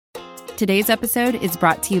Today's episode is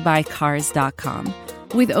brought to you by Cars.com.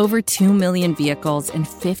 With over 2 million vehicles and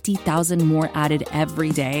 50,000 more added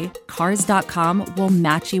every day, Cars.com will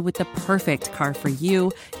match you with the perfect car for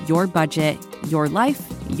you, your budget, your life,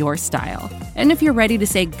 your style. And if you're ready to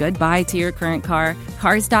say goodbye to your current car,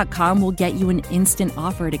 Cars.com will get you an instant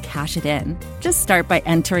offer to cash it in. Just start by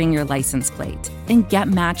entering your license plate and get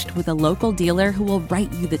matched with a local dealer who will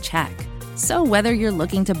write you the check. So whether you're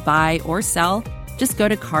looking to buy or sell, just go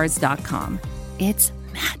to Cars.com. It's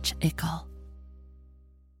magical.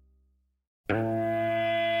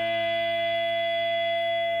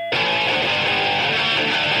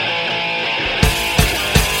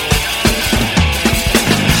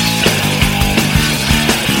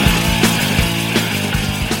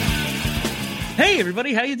 Hey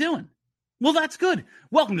everybody, how you doing? Well, that's good.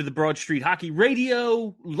 Welcome to the Broad Street Hockey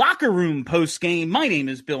Radio Locker Room Postgame. My name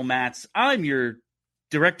is Bill Matz. I'm your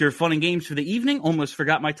Director of Fun and Games for the evening. Almost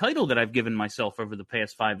forgot my title that I've given myself over the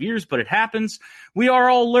past 5 years, but it happens. We are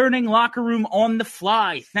all learning Locker Room on the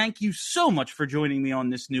fly. Thank you so much for joining me on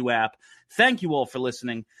this new app. Thank you all for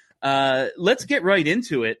listening. Let's get right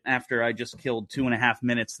into it after I just killed 2.5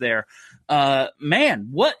 minutes there. Man,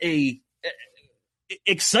 what a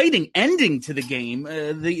exciting ending to the game.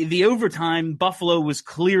 The overtime, Buffalo was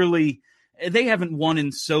clearly, they haven't won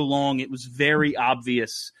in so long. It was very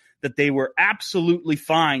obvious that they were absolutely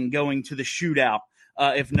fine going to the shootout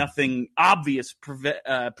if nothing obvious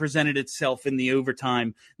presented itself in the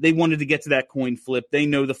overtime. They wanted to get to that coin flip. They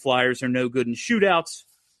know the Flyers are no good in shootouts.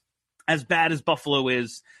 As bad as Buffalo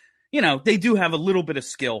is, you know, they do have a little bit of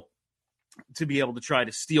skill to be able to try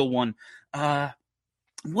to steal one.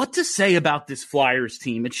 What to say about this Flyers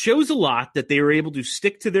team? It shows a lot that they were able to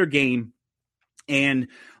stick to their game and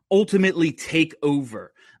ultimately take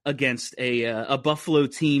over against a Buffalo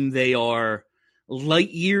team they are light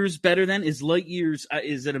years better than. Is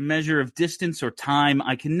it a measure of distance or time?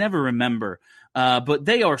 I can never remember. But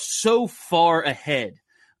they are so far ahead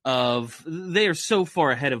of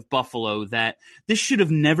Buffalo that this should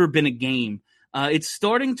have never been a game. It's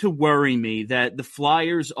starting to worry me that the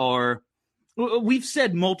Flyers are, we've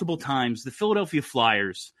said multiple times, the Philadelphia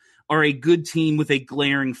Flyers are a good team with a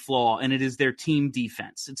glaring flaw, and it is their team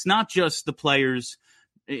defense. It's not just the players,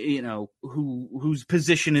 you know, whose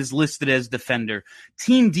position is listed as defender.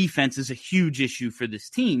 Team defense is a huge issue for this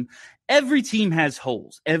team. Every team has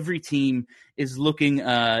holes. Every team is looking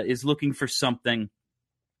for something.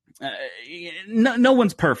 No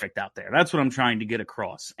one's perfect out there. That's what I'm trying to get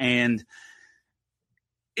across. And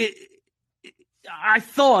I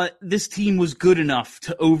thought this team was good enough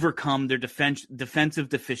to overcome their defensive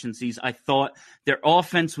deficiencies. I thought their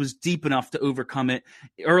offense was deep enough to overcome it.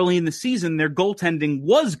 Early in the season, their goaltending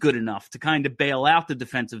was good enough to kind of bail out the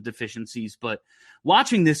defensive deficiencies. But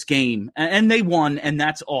watching this game, and they won, and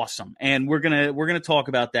that's awesome. And we're gonna talk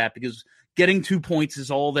about that because getting 2 points is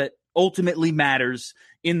all that ultimately matters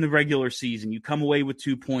in the regular season. You come away with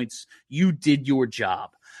 2 points, you did your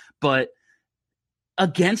job. But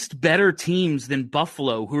against better teams than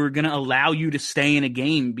Buffalo, who are going to allow you to stay in a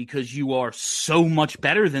game because you are so much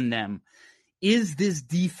better than them, is this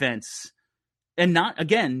defense, and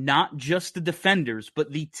not just the defenders,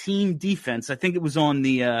 but the team defense. I think it was on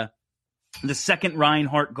the second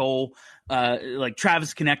Reinhart goal, like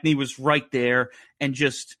Travis Konechny was right there and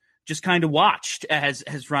just kind of watched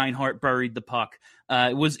as Reinhart buried the puck,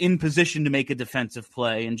 was in position to make a defensive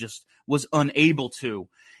play and just was unable to.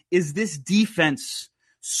 Is this defense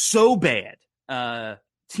so bad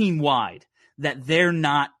team-wide that they're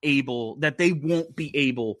not able, that they won't be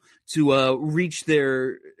able to reach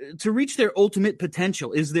their ultimate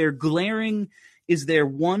potential? Is there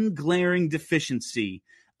one glaring deficiency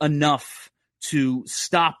enough to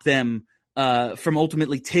stop them from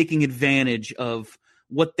ultimately taking advantage of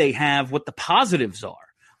what they have, what the positives are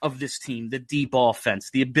of this team, the deep offense,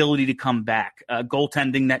 the ability to come back,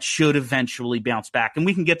 goaltending that should eventually bounce back? And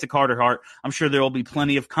we can get to Carter Hart. I'm sure there will be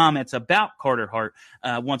plenty of comments about Carter Hart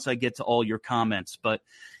once I get to all your comments. But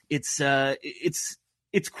it's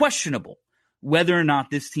questionable whether or not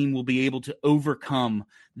this team will be able to overcome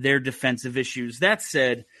their defensive issues. That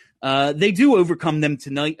said, they do overcome them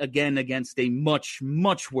tonight again against a much,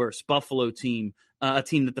 much worse Buffalo team. A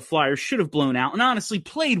team that the Flyers should have blown out and honestly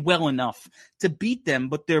played well enough to beat them,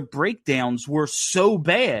 but their breakdowns were so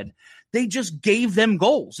bad, they just gave them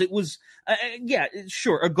goals. It was,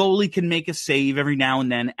 sure, a goalie can make a save every now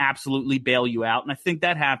and then, absolutely bail you out, and I think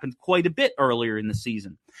that happened quite a bit earlier in the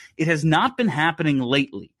season. It has not been happening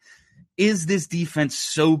lately. Is this defense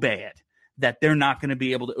so bad that they're not going to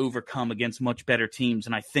be able to overcome against much better teams?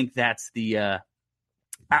 And I think that's the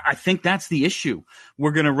I think that's the issue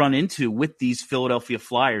we're going to run into with these Philadelphia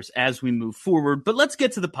Flyers as we move forward. But let's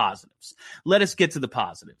get to the positives. Let us get to the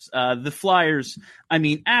positives. The Flyers, I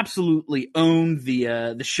mean, absolutely owned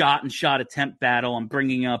the shot and shot attempt battle. I'm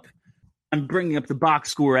bringing up the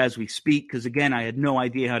box score as we speak because, again, I had no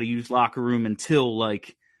idea how to use Locker Room until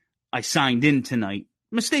I signed in tonight.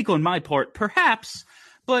 Mistake on my part, perhaps.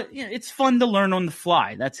 But it's fun to learn on the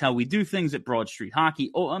fly. That's how we do things at Broad Street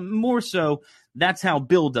Hockey. More so, that's how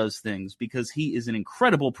Bill does things because he is an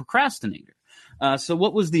incredible procrastinator. So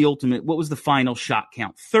what was the final shot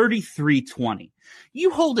count? 33-20.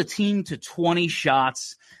 You hold a team to 20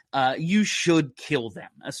 shots, you should kill them,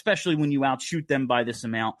 especially when you outshoot them by this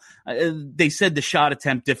amount. They said the shot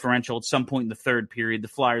attempt differential at some point in the third period, the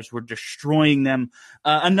Flyers were destroying them.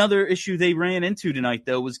 Another issue they ran into tonight,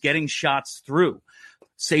 though, was getting shots through.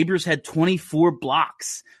 Sabres had 24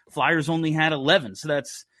 blocks. Flyers only had 11. So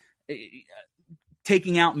that's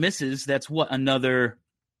taking out misses. That's another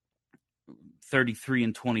 33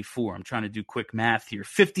 and 24. I'm trying to do quick math here.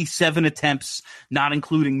 57 attempts, not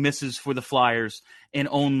including misses for the Flyers, and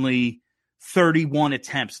only 31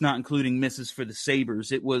 attempts, not including misses for the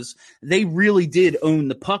Sabres. They really did own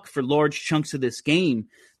the puck for large chunks of this game.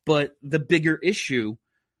 But the bigger issue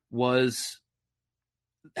was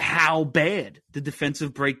how bad the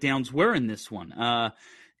defensive breakdowns were in this one.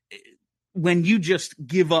 When you just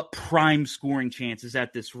give up prime scoring chances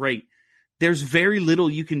at this rate, there's very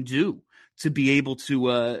little you can do to be able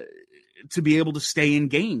to stay in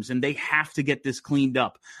games, and they have to get this cleaned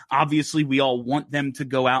up. Obviously, we all want them to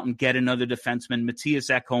go out and get another defenseman. Matthias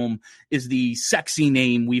Ekholm is the sexy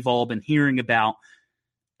name we've all been hearing about.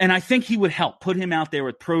 And I think he would help. Put him out there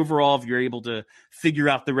with Provorov. You're able to figure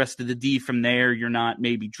out the rest of the D from there. You're not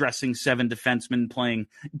maybe dressing 7 defensemen, playing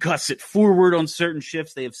gusset forward on certain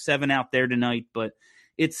shifts. They have 7 out there tonight, but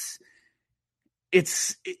it's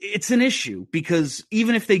an issue because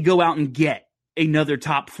even if they go out and get another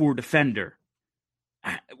top 4 defender,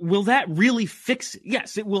 will that really fix it?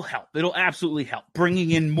 Yes, it will help. It'll absolutely help. Bringing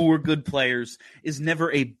in more good players is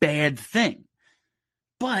never a bad thing,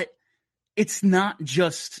 but it's not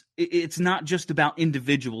just about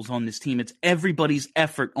individuals on this team. It's everybody's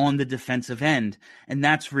effort on the defensive end, and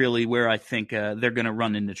that's really where I think they're going to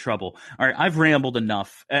run into trouble. All right, I've rambled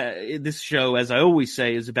enough. This show, as I always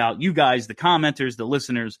say, is about you guys, the commenters, the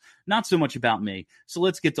listeners, not so much about me. So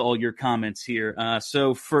let's get to all your comments here.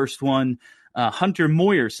 So first one, Hunter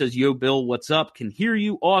Moyer says, "Yo, Bill, what's up? Can hear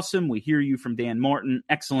you. Awesome. We hear you from Dan Martin.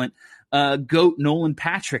 Excellent. Goat Nolan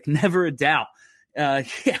Patrick, never a doubt.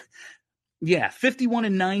 Yeah, 51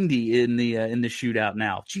 and 90 in the shootout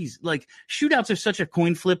now. Jeez, shootouts are such a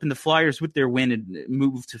coin flip, and the Flyers with their win had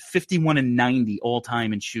moved to 51 and 90 all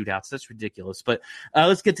time in shootouts. That's ridiculous. But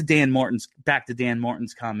let's get to back to Dan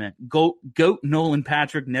Martin's comment. Goat Nolan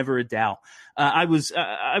Patrick, never a doubt. I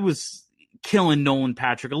was killing Nolan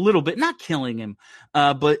Patrick a little bit, not killing him,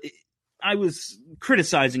 but I was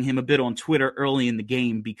criticizing him a bit on Twitter early in the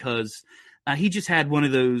game because he just had one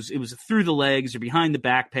of those, it was a through the legs or behind the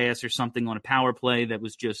back pass or something on a power play that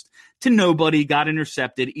was just to nobody, got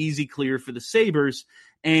intercepted, easy clear for the Sabres.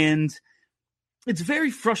 And it's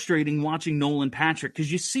very frustrating watching Nolan Patrick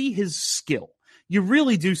because you see his skill. You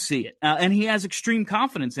really do see it. And he has extreme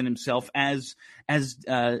confidence in himself as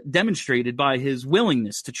demonstrated by his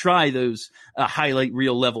willingness to try those highlight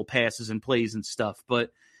reel level passes and plays and stuff. But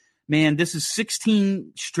man, this is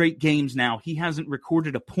 16 straight games now. He hasn't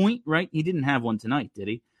recorded a point, right? He didn't have one tonight, did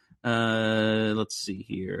he? Let's see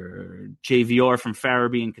here. JVR from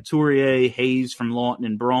Farabee and Couturier, Hayes from Lawton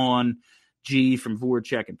and Braun, G from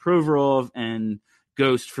Voracek and Provorov, and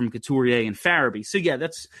Ghost from Couturier and Farabee. So, yeah,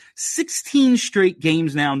 that's 16 straight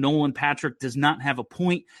games now. Nolan Patrick does not have a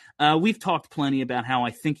point. We've talked plenty about how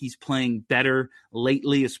I think he's playing better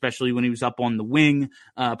lately, especially when he was up on the wing,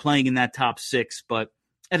 playing in that top 6, but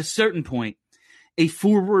at a certain point, a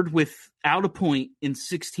forward without a point in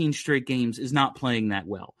 16 straight games is not playing that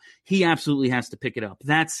well. He absolutely has to pick it up.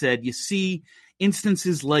 That said, you see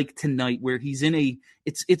instances like tonight where he's in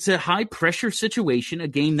it's a high pressure situation, a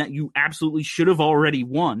game that you absolutely should have already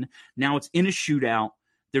won. Now it's in a shootout.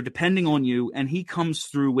 They're depending on you, and he comes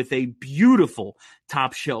through with a beautiful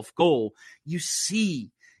top shelf goal. You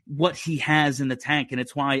see what he has in the tank, and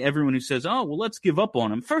it's why everyone who says, oh, well, let's give up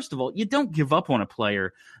on him. First of all, you don't give up on a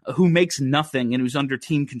player who makes nothing and who's under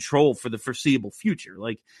team control for the foreseeable future.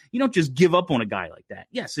 You don't just give up on a guy like that.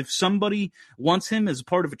 Yes, if somebody wants him as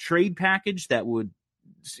part of a trade package that would,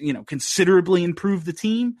 considerably improve the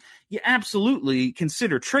team, you absolutely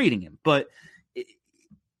consider trading him, but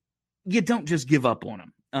you don't just give up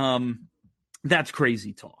on him. That's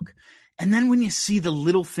crazy talk. And then when you see the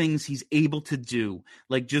little things he's able to do,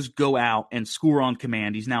 like just go out and score on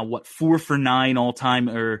command, he's now 4 for 9 all time,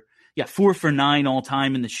 4 for 9 all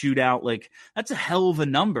time in the shootout. Like, that's a hell of a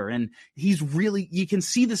number. And he's really, you can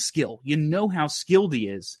see the skill. You know how skilled he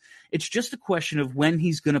is. It's just a question of when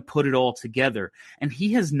he's going to put it all together. And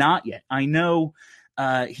he has not yet. I know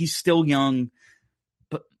he's still young,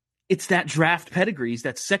 but it's that draft pedigree. He's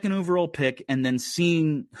that second overall pick, and then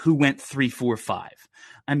seeing who went 3, 4, 5.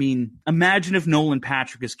 I mean, imagine if Nolan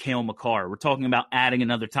Patrick is Cale Makar. We're talking about adding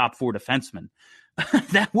another top 4 defenseman.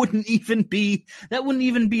 that wouldn't even be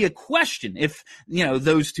a question if,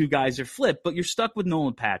 those two guys are flipped. But you're stuck with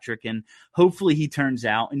Nolan Patrick, and hopefully he turns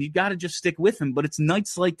out, and you got to just stick with him. But it's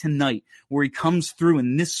nights like tonight where he comes through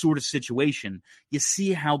in this sort of situation. You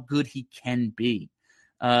see how good he can be.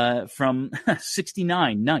 From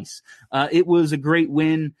 69, nice. It was a great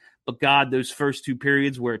win. But God, those first 2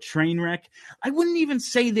 periods were a train wreck. I wouldn't even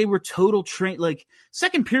say they were total train. Like,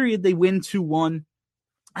 second period, they win 2-1.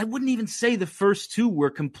 I wouldn't even say the first 2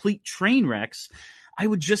 were complete train wrecks. I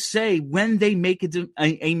would just say when they make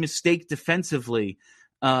a mistake defensively,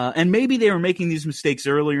 and maybe they were making these mistakes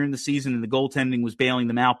earlier in the season and the goaltending was bailing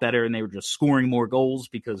them out better and they were just scoring more goals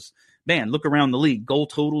because, man, look around the league. Goal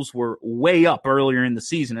totals were way up earlier in the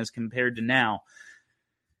season as compared to now.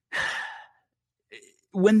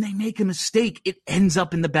 When they make a mistake, it ends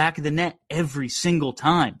up in the back of the net every single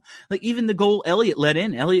time. Like, even the goal Elliott let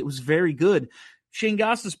in, Elliott was very good. Shane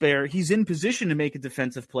Gostisbehere, he's in position to make a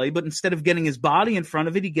defensive play, but instead of getting his body in front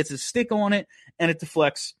of it, he gets his stick on it, and it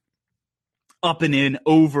deflects up and in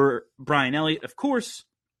over Brian Elliott. Of course,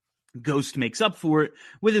 Ghost makes up for it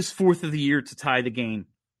with his 4th of the year to tie the game.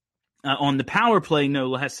 On the power play, no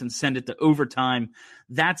less, and send it to overtime.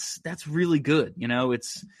 That's really good.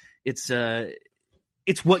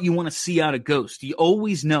 It's what you want to see out of Ghost. You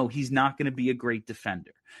always know he's not going to be a great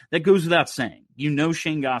defender. That goes without saying. Shane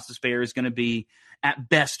Gostisbehere is going to be, at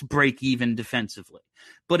best, break-even defensively.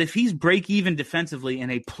 But if he's break-even defensively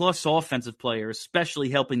and a plus offensive player, especially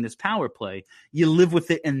helping this power play, you live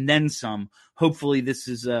with it and then some. Hopefully this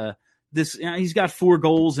is he's got 4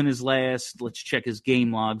 goals in his last. Let's check his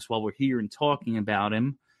game logs while we're here and talking about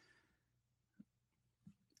him.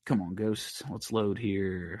 Come on, Ghost. Let's load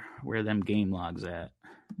here. Where are them game logs at?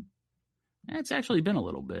 It's actually been a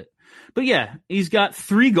little bit. But yeah, he's got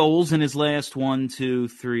 3 goals in his last 1, 2,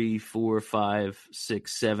 3, 4, 5,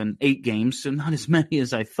 6, 7, 8 games. So not as many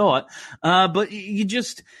as I thought. But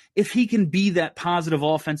if he can be that positive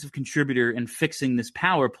offensive contributor in fixing this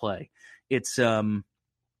power play, it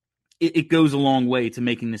goes a long way to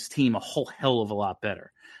making this team a whole hell of a lot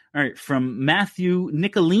better. All right, from Matthew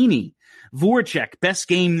Nicolini, Voracek, best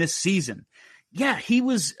game this season. Yeah, he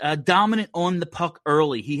was dominant on the puck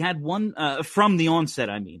early. He had one from the onset,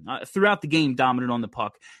 throughout the game, dominant on the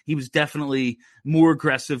puck. He was definitely more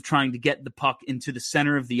aggressive, trying to get the puck into the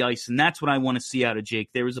center of the ice, and that's what I want to see out of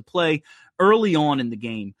Jake. There was a play early on in the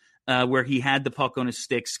game where he had the puck on his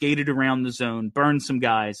stick, skated around the zone, burned some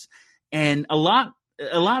guys, and a lot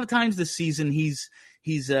of times this season he's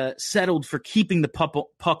settled for keeping the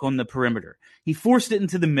puck on the perimeter. He forced it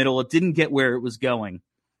into the middle. It didn't get where it was going.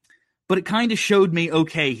 But it kind of showed me,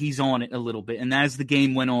 okay, he's on it a little bit. And as the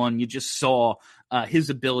game went on, you just saw his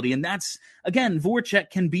ability. And that's, again, Voracek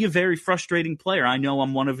can be a very frustrating player. I know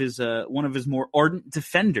I'm one of his more ardent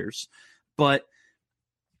defenders, but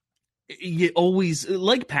you always,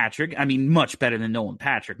 like Patrick, much better than Nolan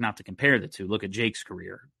Patrick, not to compare the two. Look at Jake's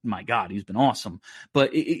career. My God, he's been awesome.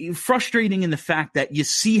 But frustrating in the fact that you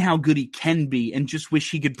see how good he can be and just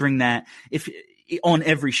wish he could bring that on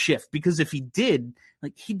every shift. Because if he did,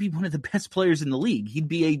 he'd be one of the best players in the league. He'd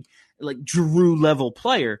be a Giroux level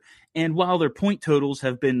player. And while their point totals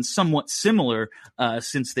have been somewhat similar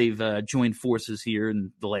since they've joined forces here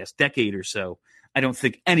in the last decade or so, I don't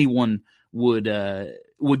think anyone would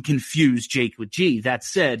confuse Jake with G. That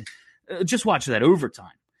said, just watch that overtime.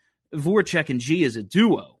 Voracek and G as a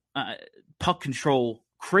duo, puck control,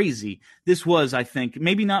 crazy. This was, I think,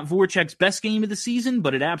 maybe not Voracek's best game of the season,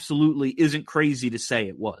 but it absolutely isn't crazy to say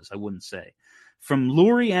it was. I wouldn't say. From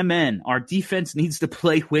Lori MN, our defense needs to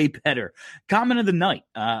play way better. Comment of the night.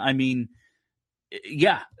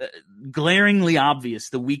 Glaringly obvious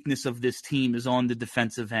the weakness of this team is on the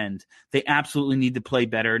defensive end. They absolutely need to play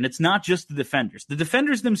better, and it's not just the defenders. The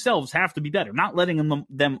defenders themselves have to be better, not letting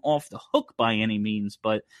them off the hook by any means,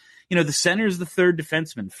 but the center is the third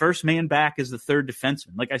defenseman. First man back is the third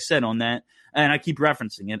defenseman. Like I said on that, and I keep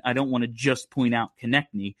referencing it, I don't want to just point out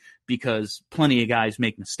Konechny because plenty of guys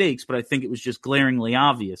make mistakes, but I think it was just glaringly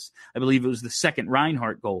obvious. I believe it was the second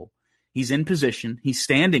Reinhart goal. He's in position. He's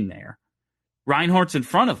standing there. Reinhardt's in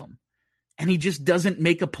front of him, and he just doesn't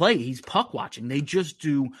make a play. He's puck watching. They just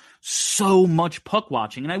do so much puck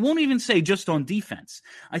watching. And I won't even say just on defense.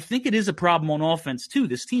 I think it is a problem on offense too.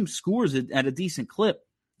 This team scores at a decent clip.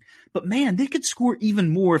 But man, they could score even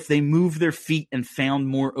more if they moved their feet and found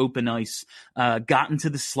more open ice, got into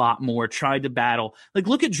the slot more, tried to battle. Like,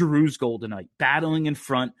 look at Giroux's goal tonight, battling in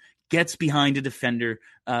front, gets behind a defender,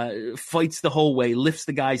 fights the whole way, lifts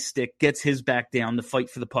the guy's stick, gets his back down to fight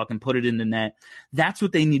for the puck and put it in the net. That's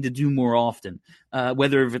what they need to do more often.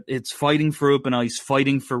 Whether it's fighting for open ice,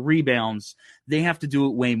 fighting for rebounds, they have to do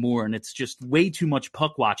it way more. And it's just way too much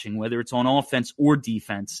puck watching, whether it's on offense or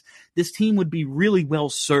defense. This team would be really well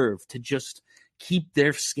served to just keep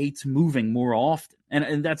their skates moving more often.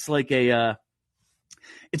 And that's like I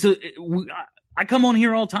come on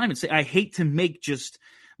here all the time and say, I hate to make just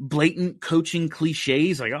blatant coaching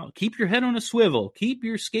cliches like, oh, keep your head on a swivel, keep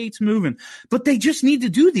your skates moving. But they just need to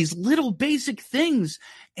do these little basic things,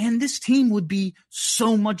 and this team would be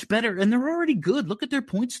so much better. And they're already good. Look at their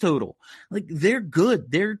points total. Like, they're good.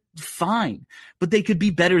 They're fine. But they could be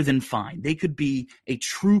better than fine. They could be a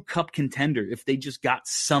true cup contender if they just got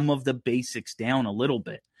some of the basics down a little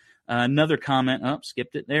bit. Another comment. Oh,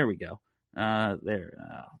 skipped it. There we go.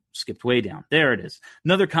 Skipped way down. There it is.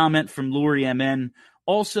 Another comment from Lori MN.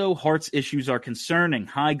 Also, Hart's issues are concerning.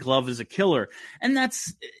 High glove is a killer. And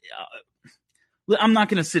that's I'm not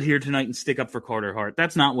going to sit here tonight and stick up for Carter Hart.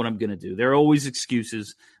 That's not what I'm going to do. There are always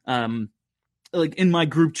excuses. Like in my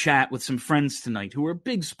group chat with some friends tonight who are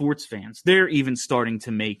big sports fans, they're even starting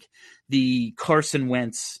to make the Carson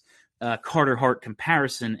Wentz Carter Hart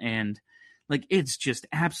comparison, and like, it's just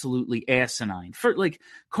absolutely asinine. For like,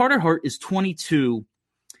 Carter Hart is 22.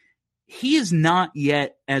 He is not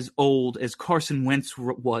yet as old as Carson Wentz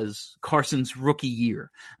was Carson's rookie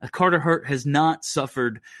year. Carter Hart has not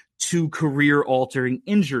suffered 2 career-altering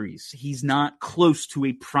injuries. He's not close to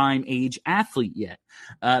a prime age athlete yet.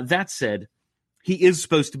 That said, he is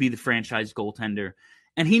supposed to be the franchise goaltender,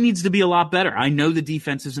 and he needs to be a lot better. I know the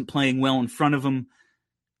defense isn't playing well in front of him.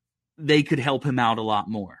 They could help him out a lot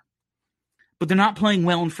more. But they're not playing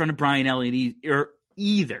well in front of Brian Elliott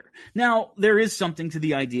either. Now, there is something to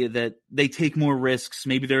the idea that they take more risks.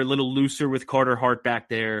 Maybe they're a little looser with Carter Hart back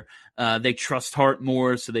there. They trust Hart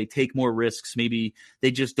more, so they take more risks. Maybe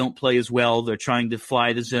they just don't play as well. They're trying to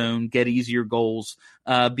fly the zone, get easier goals,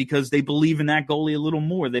 because they believe in that goalie a little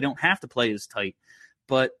more. They don't have to play as tight.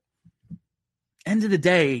 But end of the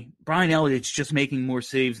day, Brian Elliott's just making more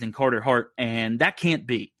saves than Carter Hart, and that can't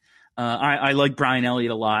be. I like Brian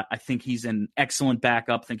Elliott a lot. I think he's an excellent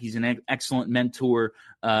backup. I think he's an excellent mentor.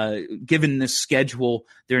 Given this schedule,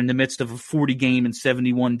 they're in the midst of a 40-game and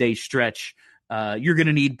 71-day stretch. You're going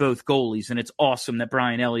to need both goalies, and it's awesome that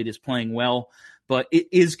Brian Elliott is playing well. But it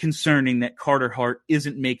is concerning that Carter Hart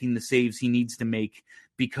isn't making the saves he needs to make,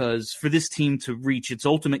 because for this team to reach its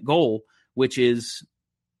ultimate goal, which is,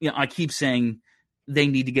 I keep saying, they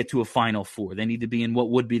need to get to a Final Four. They need to be in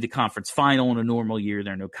what would be the conference final in a normal year.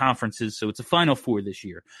 There are no conferences, so it's a Final Four this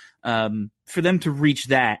year. For them to reach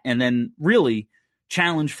that and then really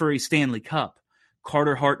challenge for a Stanley Cup,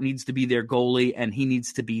 Carter Hart needs to be their goalie, and he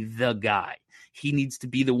needs to be the guy. He needs to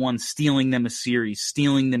be the one stealing them a series,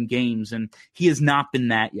 stealing them games, and he has not been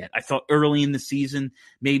that yet. I thought early in the season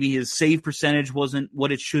maybe his save percentage wasn't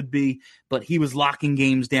what it should be, but he was locking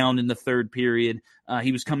games down in the third period.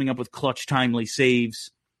 He was coming up with clutch, timely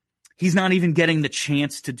saves. He's not even getting the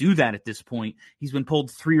chance to do that at this point. He's been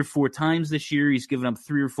pulled 3 or 4 times this year. He's given up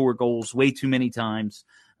 3 or 4 goals way too many times.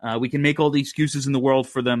 We can make all the excuses in the world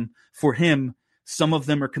for him. Some of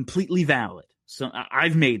them are completely valid. So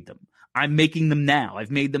I've made them. I'm making them now.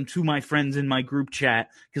 I've made them to my friends in my group chat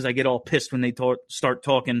because I get all pissed when they start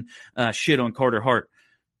talking shit on Carter Hart.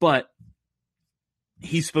 But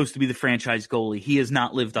he's supposed to be the franchise goalie. He has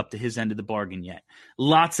not lived up to his end of the bargain yet.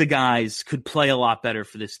 Lots of guys could play a lot better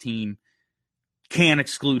for this team. Can't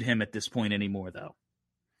exclude him at this point anymore, though.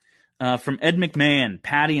 From Ed McMahon,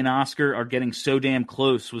 Patty and Oscar are getting so damn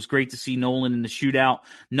close. Was great to see Nolan in the shootout.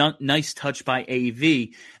 Nice touch by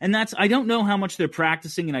AV. And I don't know how much they're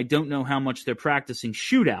practicing, and I don't know how much they're practicing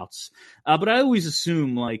shootouts. But I always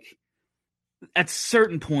assume, like, at a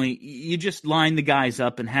certain point, you just line the guys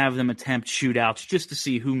up and have them attempt shootouts just to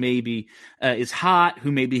see who maybe is hot,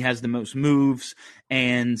 who maybe has the most moves.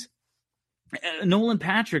 And Nolan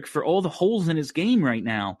Patrick, for all the holes in his game right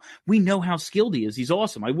now, we know how skilled he is. He's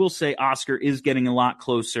awesome. I will say Oscar is getting a lot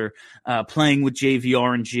closer, playing with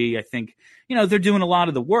JVRNG. I think, they're doing a lot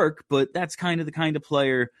of the work, but that's kind of the kind of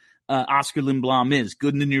player Oscar Lindblom is.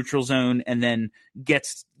 Good in the neutral zone, and then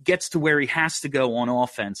gets to where he has to go on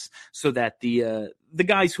offense so that the the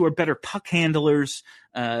guys who are better puck handlers,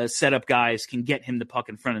 setup guys, can get him the puck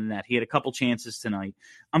in front of the net. He had a couple chances tonight.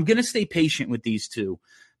 I'm going to stay patient with these two,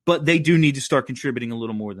 but they do need to start contributing a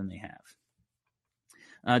little more than they have.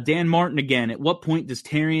 Dan Martin again. At what point does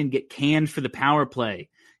Therrien get canned for the power play?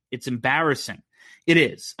 It's embarrassing. It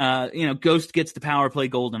is. Ghost gets the power play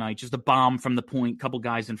goal tonight, just a bomb from the point, couple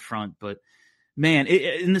guys in front. But, man,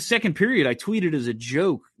 in the second period, I tweeted as a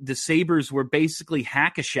joke, the Sabres were basically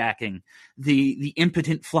hack-a-shacking the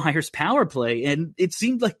impotent Flyers power play, and it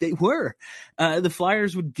seemed like they were. The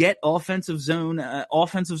Flyers would get offensive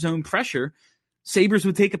zone pressure. Sabres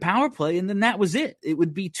would take a power play, and then that was it. It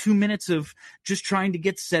would be 2 minutes of just trying to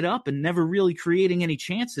get set up and never really creating any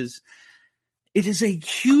chances. It is a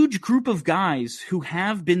huge group of guys who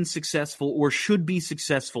have been successful or should be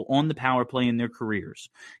successful on the power play in their careers.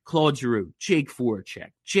 Claude Giroux, Jake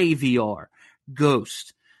Voracek, JVR,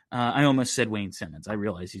 Ghost. I almost said Wayne Simmons. I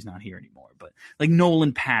realize he's not here anymore. But like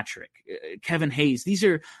Nolan Patrick, Kevin Hayes, these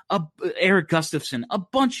are Eric Gustafson, a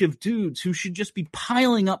bunch of dudes who should just be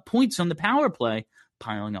piling up points on the power play.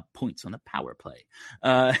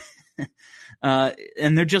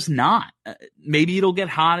 And they're just not. Maybe it'll get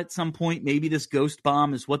hot at some point. Maybe this ghost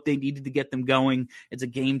bomb is what they needed to get them going. It's a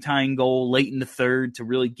game-tying goal late in the third to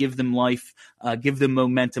really give them life, give them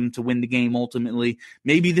momentum to win the game ultimately.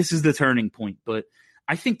 Maybe this is the turning point, but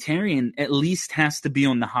I think Therrien at least has to be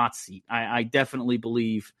on the hot seat. I definitely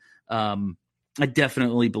believe the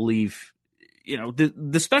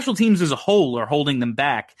special teams as a whole are holding them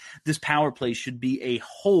back. This power play should be a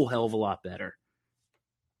whole hell of a lot better.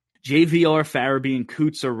 JVR, Farabee, and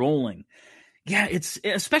Coots are rolling. Yeah, it's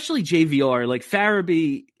especially JVR. Like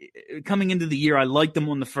Farabee, coming into the year, I liked him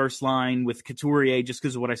on the first line with Couturier just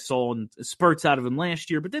because of what I saw in spurts out of him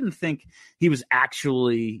last year, but didn't think he was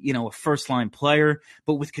actually, a first-line player.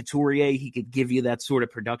 But with Couturier, he could give you that sort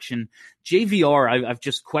of production. JVR, I've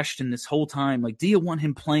just questioned this whole time. Like, do you want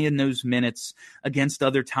him playing those minutes against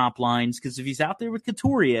other top lines? Because if he's out there with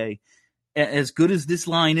Couturier, as good as this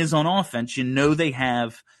line is on offense, they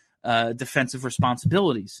have defensive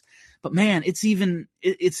responsibilities. But man, it's even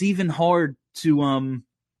hard to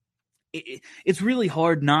it's really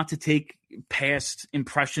hard not to take past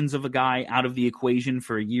impressions of a guy out of the equation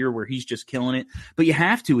for a year where he's just killing it. But you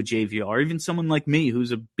have to with JVR, even someone like me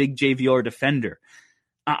who's a big JVR defender.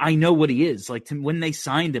 I know what he is. Like when they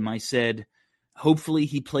signed him, I said, hopefully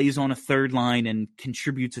he plays on a third line and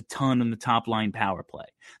contributes a ton on the top line power play.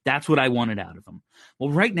 That's what I wanted out of him. Well,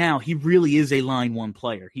 right now, he really is a line one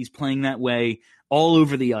player. He's playing that way all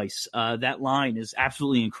over the ice. That line is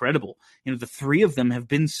absolutely incredible. The three of them have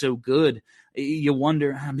been so good. You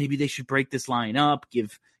wonder, maybe they should break this line up,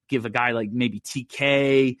 give a guy like maybe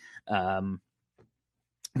TK,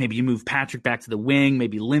 maybe you move Patrick back to the wing,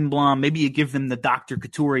 maybe Lindblom, maybe you give them the Dr.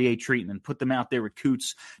 Couturier treatment, put them out there with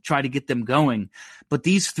Coots, try to get them going. But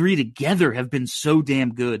these three together have been so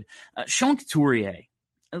damn good. Sean Couturier,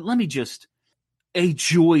 a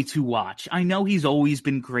joy to watch. I know he's always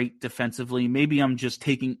been great defensively. Maybe I'm just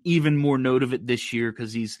taking even more note of it this year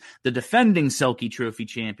because he's the defending Selke Trophy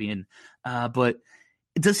champion. But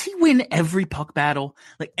does he win every puck battle?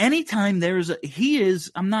 Like anytime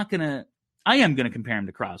I am going to compare him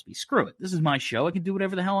to Crosby. Screw it. This is my show. I can do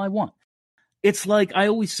whatever the hell I want. It's like I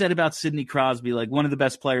always said about Sidney Crosby, like one of the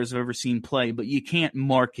best players I've ever seen play, but you can't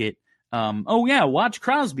market, watch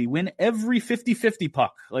Crosby win every 50-50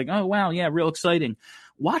 puck. Like, oh, wow, yeah, real exciting.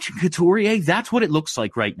 Watching Couturier, that's what it looks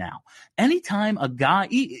like right now. Anytime a guy,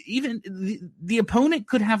 even the opponent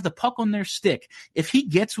could have the puck on their stick. If he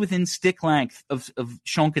gets within stick length of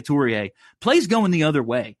Sean Couturier, play's going the other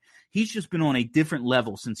way. He's just been on a different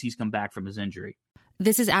level since he's come back from his injury.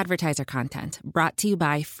 This is advertiser content brought to you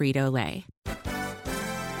by Frito-Lay.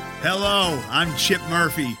 Hello, I'm Chip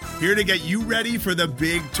Murphy, here to get you ready for the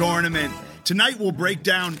big tournament. Tonight we break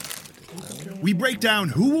down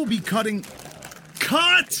who will be cutting.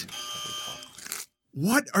 Cut!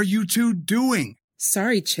 What are you two doing?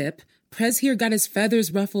 Sorry, Chip. Prez here got his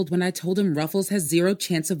feathers ruffled when I told him Ruffles has zero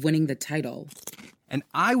chance of winning the title. And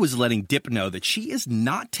I was letting Dip know that she is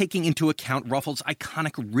not taking into account Ruffles'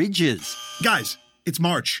 iconic ridges. Guys, it's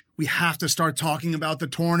March. We have to start talking about the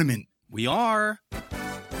tournament. We are.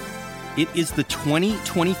 It is the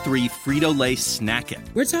 2023 Frito-Lay Snack It.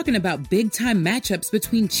 We're talking about big-time matchups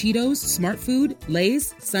between Cheetos, Smart Food,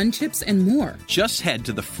 Lay's, Sun Chips, and more. Just head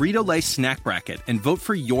to the Frito-Lay Snack Bracket and vote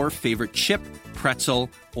for your favorite chip, pretzel,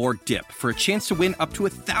 or dip for a chance to win up to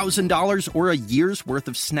 $1,000 or a year's worth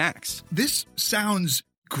of snacks. This sounds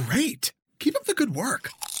great. Keep up the good work.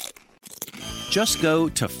 Just go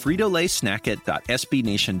to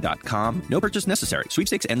fritolaysnacket.sbnation.com. No purchase necessary.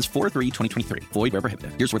 Sweepstakes ends 4/3/2023. Void where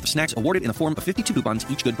prohibited. Here's worth of snacks awarded in the form of 52 coupons,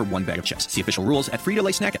 each good for one bag of chips. See official rules at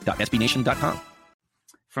fritolaysnacket.sbnation.com.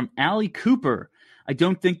 From Allie Cooper, I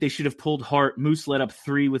don't think they should have pulled Hart. Moose let up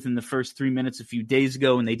 3 within the first 3 minutes a few days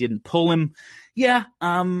ago, and they didn't pull him. Yeah,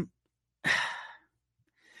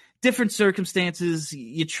 different circumstances.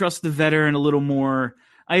 You trust the veteran a little more.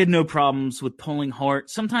 I had no problems with pulling Hart.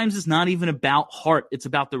 Sometimes it's not even about Hart. It's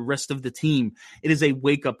about the rest of the team. It is a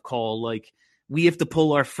wake-up call. Like, we have to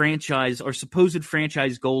pull our supposed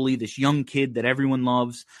franchise goalie, this young kid that everyone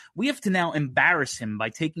loves. We have to now embarrass him by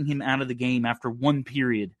taking him out of the game after one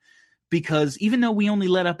period. Because even though we only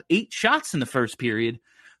let up 8 shots in the first period,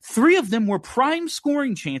 3 of them were prime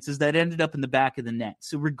scoring chances that ended up in the back of the net.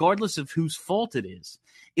 So regardless of whose fault it is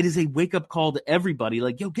a wake-up call to everybody.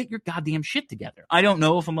 Like, yo, get your goddamn shit together. I don't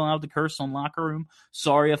know if I'm allowed to curse on Locker Room.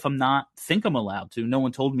 Sorry if I'm not. Think I'm allowed to. No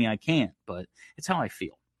one told me I can't, but it's how I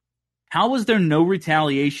feel. How was there no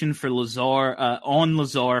retaliation for Lazar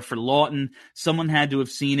for Lawton? Someone had to have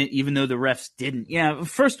seen it, even though the refs didn't. Yeah,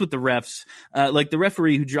 first with the refs, like the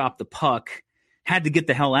referee who dropped the puck had to get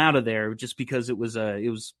the hell out of there just because it was a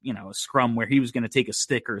scrum where he was going to take a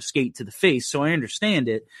stick or a skate to the face. So I understand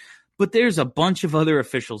it, but there's a bunch of other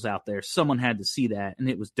officials out there. Someone had to see that, and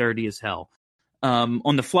it was dirty as hell.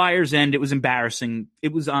 On the Flyers' end, it was embarrassing.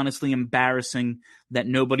 It was honestly embarrassing that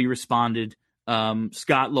nobody responded.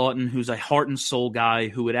 Scott Lawton, who's a heart and soul guy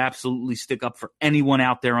who would absolutely stick up for anyone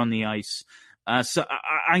out there on the ice. So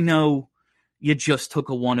I know you just took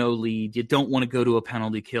a 1-0 lead. You don't want to go to a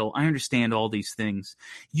penalty kill. I understand all these things.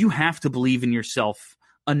 You have to believe in yourself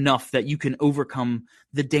enough that you can overcome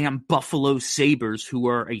the damn Buffalo Sabres, who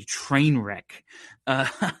are a train wreck,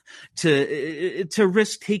 to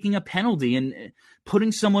risk taking a penalty and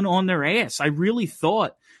putting someone on their ass. I really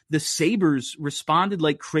thought the Sabres responded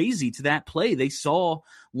like crazy to that play. They saw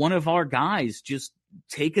one of our guys just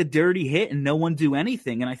take a dirty hit and no one do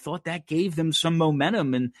anything. And I thought that gave them some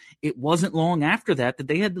momentum. And it wasn't long after that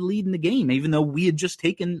they had the lead in the game, even though we had just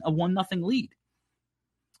taken a 1-0 lead.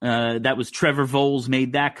 That was Trevor Voles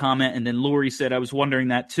made that comment. And then Laurie said, I was wondering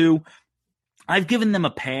that too. I've given them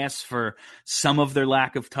a pass for some of their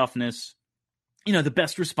lack of toughness. You know, the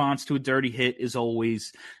best response to a dirty hit is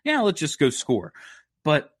always, let's just go score.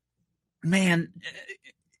 But man,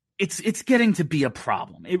 it's getting to be a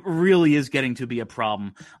problem. It really is getting to be a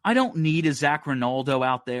problem. I don't need a Zach Ronaldo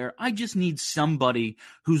out there. I just need somebody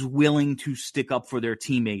who's willing to stick up for their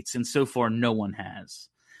teammates. And so far, no one has.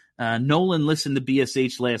 Nolan listened to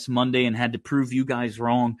BSH last Monday and had to prove you guys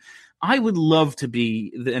wrong. I would love to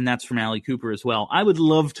be, and that's from Allie Cooper as well, I would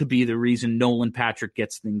love to be the reason Nolan Patrick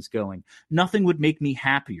gets things going. Nothing would make me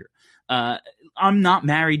happier. I'm not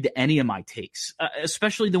married to any of my takes,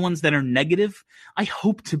 especially the ones that are negative. I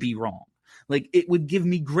hope to be wrong. Like, it would give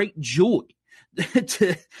me great joy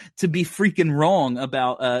to be freaking wrong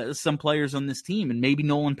about some players on this team, and maybe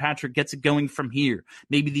Nolan Patrick gets it going from here.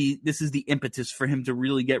 Maybe this is the impetus for him to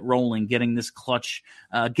really get rolling, getting this clutch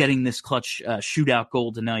shootout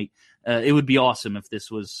goal tonight. It would be awesome if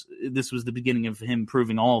this was the beginning of him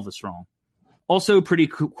proving all of us wrong. Also, pretty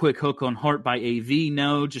quick hook on Hart by AV.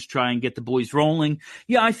 No, just try and get the boys rolling.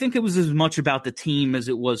 Yeah, I think it was as much about the team as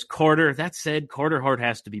it was Carter. That said, Carter Hart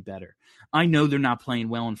has to be better. I know they're not playing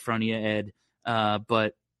well in front of you, Ed,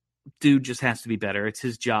 but dude just has to be better. It's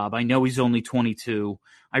his job. I know he's only 22.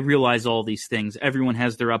 I realize all these things. Everyone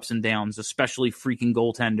has their ups and downs, especially freaking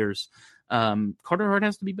goaltenders. Carter Hart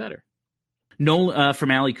has to be better. Nolan,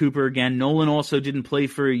 from Allie Cooper again, Nolan also didn't play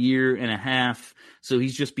for a year and a half, so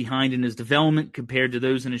he's just behind in his development compared to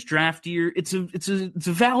those in his draft year. It's a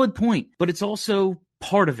valid point, but it's also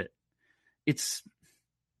part of it. It's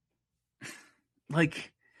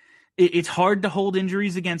like, it's hard to hold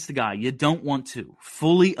injuries against the guy. You don't want to.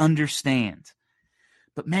 Fully understand.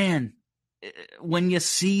 But man, when you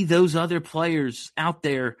see those other players out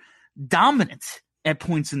there dominant at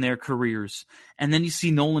points in their careers, and then you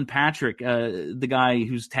see Nolan Patrick, the guy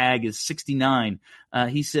whose tag is 69,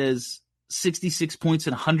 he says 66 points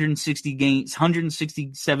in 160 games,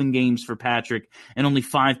 167 games for Patrick, and only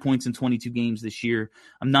 5 points in 22 games this year.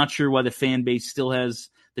 I'm not sure why the fan base still has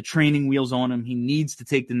the training wheels on him. He needs to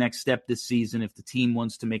take the next step this season if the team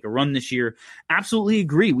wants to make a run this year. Absolutely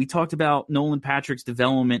agree. We talked about Nolan Patrick's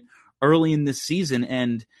development early in this season,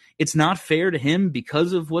 and it's not fair to him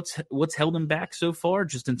because of what's held him back so far,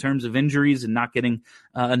 just in terms of injuries and not getting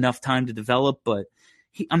enough time to develop. But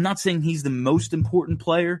I'm not saying he's the most important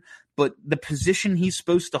player, but the position he's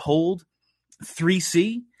supposed to hold,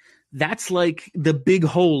 3C, That's like the big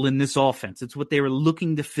hole in this offense. It's what they were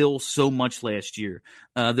looking to fill so much last year.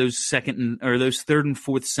 Those third and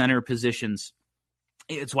fourth center positions.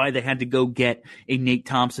 It's why they had to go get a Nate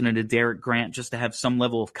Thompson and a Derek Grant just to have some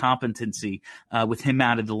level of competency with him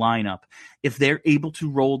out of the lineup. If they're able to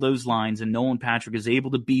roll those lines and Nolan Patrick is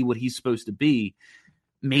able to be what he's supposed to be,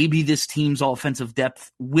 maybe this team's offensive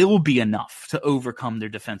depth will be enough to overcome their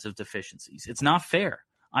defensive deficiencies. It's not fair.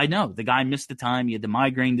 I know. The guy missed the time. He had the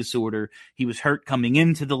migraine disorder. He was hurt coming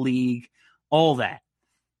into the league. All that.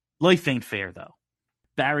 Life ain't fair, though.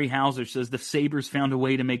 Barry Hauser says the Sabres found a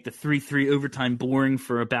way to make the 3-3 overtime boring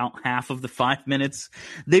for about half of the 5 minutes.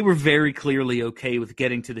 They were very clearly okay with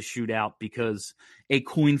getting to the shootout because a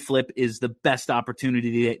coin flip is the best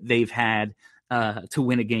opportunity they've had to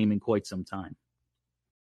win a game in quite some time.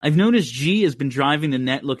 I've noticed G has been driving the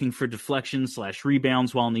net looking for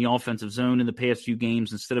deflections/rebounds while in the offensive zone in the past few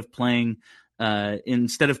games instead of playing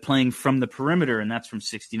from the perimeter, and that's from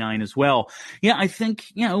 69 as well. Yeah, I think,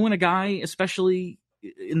 when a guy, especially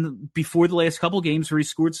before the last couple games where he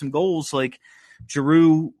scored some goals, like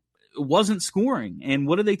Giroux wasn't scoring. And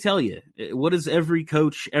what do they tell you? What does every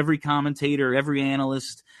coach, every commentator, every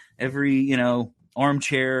analyst, every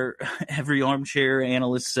armchair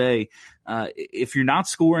analyst say? If you're not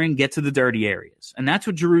scoring, get to the dirty areas. And that's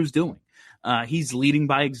what Giroux's doing. He's leading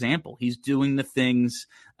by example. He's doing the things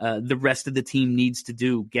the rest of the team needs to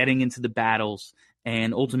do, getting into the battles,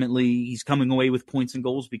 and ultimately he's coming away with points and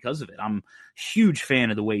goals because of it. I'm a huge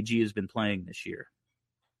fan of the way G has been playing this year.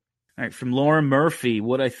 All right, from Laura Murphy,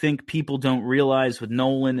 what I think people don't realize with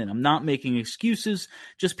Nolan, and I'm not making excuses,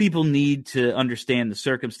 just people need to understand the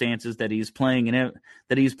circumstances that he's playing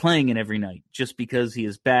in every night. Just because he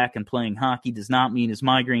is back and playing hockey does not mean his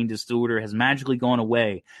migraine disorder has magically gone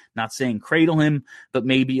away. Not saying cradle him, but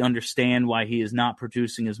maybe understand why he is not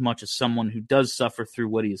producing as much as someone who does suffer through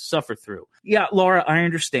what he has suffered through. Yeah, Laura, I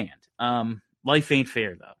understand. Life ain't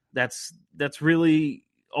fair, though. That's really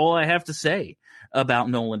all I have to say about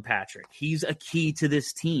Nolan Patrick. He's a key to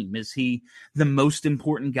this team. Is he the most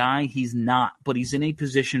important guy? He's not, but he's in a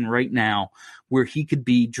position right now where he could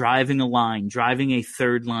be driving a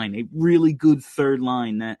third line, a really good third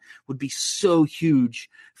line that would be so huge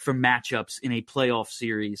for matchups in a playoff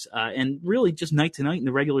series, and really just night to night in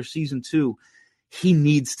the regular season too. He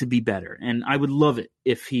needs to be better, and I would love it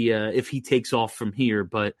if he takes off from here,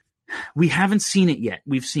 but we haven't seen it yet.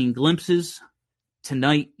 We've seen glimpses.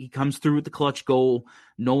 Tonight, he comes through with the clutch goal.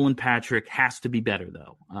 Nolan Patrick has to be better,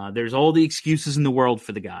 though. There's all the excuses in the world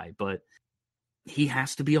for the guy, but he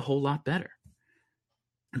has to be a whole lot better.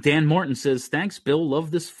 Dan Martin says, thanks, Bill.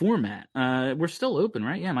 Love this format. We're still open,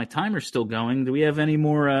 right? Yeah, my timer's still going. Do we have any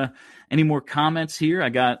more comments here? I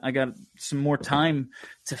got some more time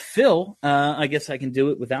to fill. I guess I can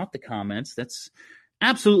do it without the comments. That's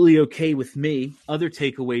absolutely okay with me. Other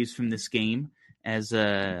takeaways from this game as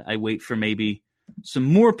I wait for maybe some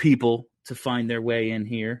more people to find their way in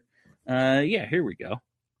here. Here we go.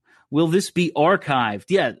 Will this be archived?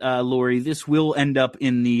 Yeah, Lori, this will end up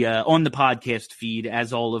in the on the podcast feed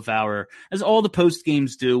as all the post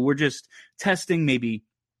games do. We're just testing, maybe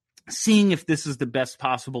seeing if this is the best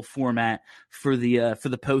possible format for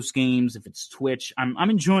the post games. If it's Twitch, I'm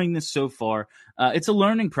enjoying this so far. It's a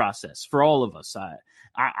learning process for all of us.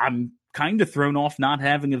 I'm kind of thrown off not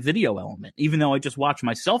having a video element, even though I just watch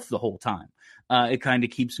myself the whole time. It kind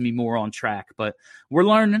of keeps me more on track, but we're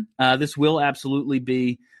learning. This will absolutely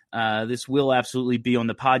be on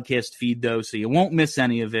the podcast feed, though, so you won't miss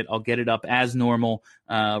any of it. I'll get it up as normal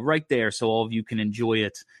right there so all of you can enjoy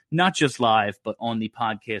it, not just live, but on the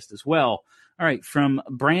podcast as well. All right, from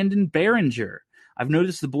Brandon Behringer. I've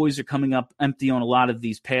noticed the boys are coming up empty on a lot of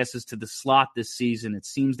these passes to the slot this season. It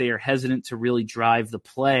seems they are hesitant to really drive the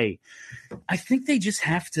play. I think they just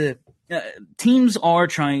have to teams are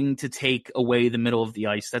trying to take away the middle of the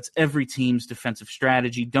ice. That's every team's defensive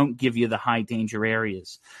strategy. Don't give you the high danger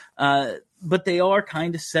areas. But they are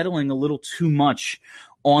kind of settling a little too much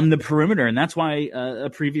on the perimeter. And that's why a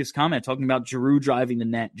previous comment talking about Giroux driving the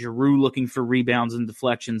net, Giroux looking for rebounds and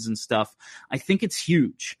deflections and stuff. I think it's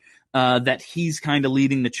huge that he's kind of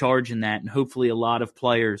leading the charge in that. And hopefully a lot of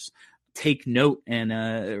players take note and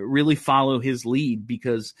really follow his lead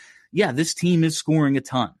because, yeah, this team is scoring a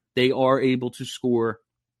ton. They are able to score,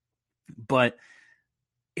 but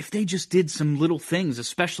if they just did some little things,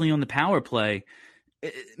 especially on the power play,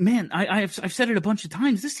 man, I've said it a bunch of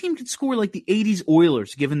times. This team could score like the 80s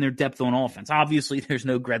Oilers, given their depth on offense. Obviously, there's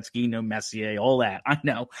no Gretzky, no Messier, all that. I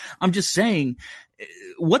know. I'm just saying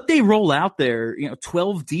what they roll out there,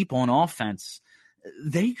 12 deep on offense,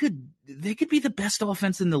 they could be the best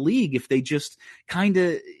offense in the league if they just kind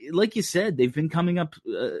of, like you said, they've been coming up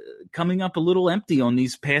a little empty on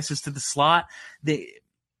these passes to the slot. The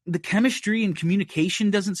chemistry and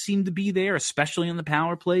communication doesn't seem to be there, especially on the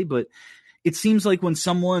power play, but it seems like when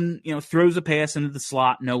someone, throws a pass into the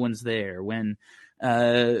slot, no one's there. When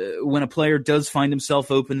a player does find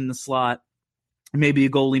himself open in the slot, maybe a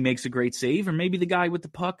goalie makes a great save, or maybe the guy with the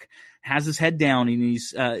puck has his head down and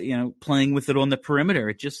he's playing with it on the perimeter.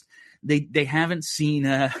 It just they haven't seen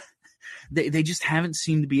they just haven't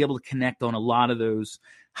seemed to be able to connect on a lot of those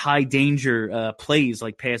high danger plays,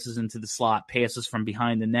 like passes into the slot, passes from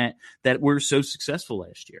behind the net that were so successful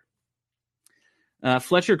last year.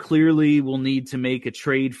 Fletcher clearly will need to make a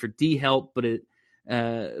trade for D-help,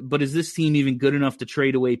 but is this team even good enough to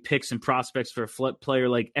trade away picks and prospects for a player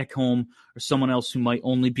like Ekholm or someone else who might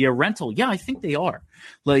only be a rental? Yeah, I think they are.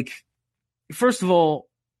 Like, first of all,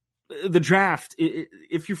 the draft,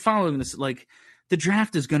 if you're following this, like, the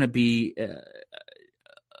draft is going to be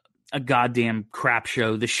a goddamn crap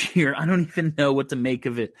show this year. I don't even know what to make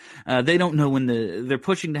of it. They don't know when they're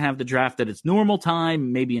pushing to have the draft at its normal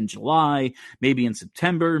time, maybe in July, maybe in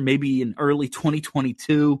September, maybe in early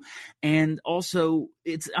 2022. And also,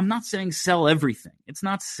 I'm not saying sell everything. It's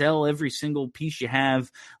not sell every single piece you have,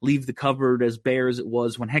 leave the cupboard as bare as it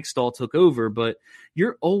was when Hextall took over, but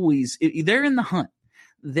they're in the hunt.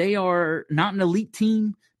 They are not an elite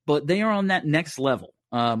team, but they are on that next level.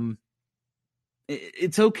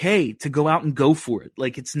 It's okay to go out and go for it.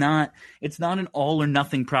 Like, it's not an all or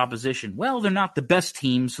nothing proposition. Well, they're not the best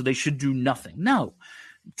team, so they should do nothing. No,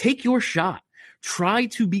 take your shot. Try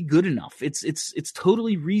to be good enough. It's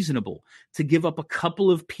totally reasonable to give up a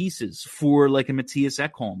couple of pieces for like a Matthias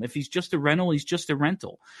Ekholm. If he's just a rental, he's just a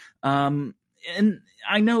rental. And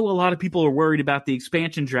I know a lot of people are worried about the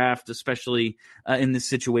expansion draft, especially in this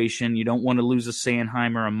situation. You don't want to lose a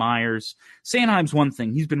Sanheim or a Myers. Sanheim's one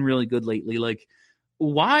thing. He's been really good lately. Like,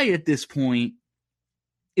 why at this point,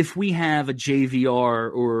 if we have a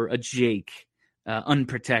JVR or a Jake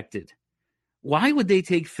unprotected, why would they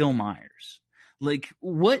take Phil Myers? Like,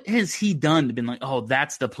 what has he done to been like, oh,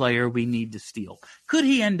 that's the player we need to steal? Could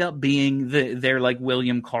he end up being their like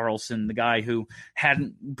William Karlsson, the guy who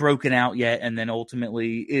hadn't broken out yet and then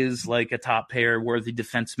ultimately is like a top pair worthy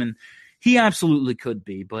defenseman? He absolutely could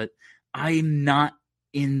be, but I'm not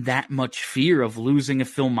in that much fear of losing a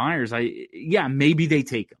Phil Myers. Maybe they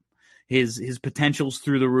take him. His potential's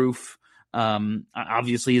through the roof.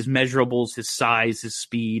 Obviously his measurables, his size, his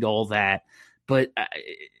speed, all that. But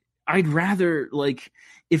I'd rather, like,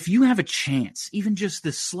 if you have a chance, even just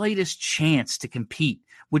the slightest chance to compete,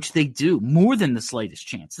 which they do, more than the slightest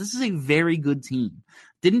chance. This is a very good team.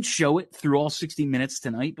 Didn't show it through all 60 minutes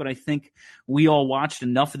tonight, but I think we all watched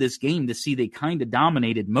enough of this game to see they kind of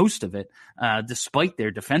dominated most of it, despite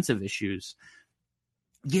their defensive issues.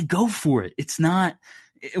 You go for it.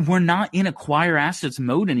 We're not in acquire assets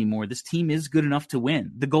mode anymore. This team is good enough to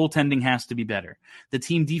win. The goaltending has to be better. The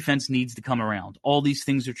team defense needs to come around. All these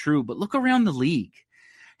things are true, but look around the league.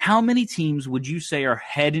 How many teams would you say are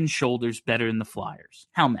head and shoulders better than the Flyers?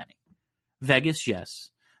 How many? Vegas,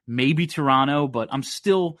 yes. Maybe Toronto, but I'm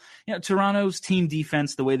still, Toronto's team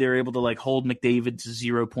defense, the way they're able to like hold McDavid to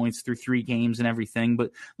 0 points through 3 games and everything.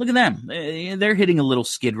 But look at them. They're hitting a little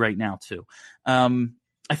skid right now too.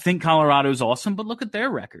 I think Colorado's awesome, but look at their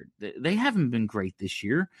record. They haven't been great this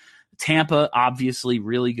year. Tampa, obviously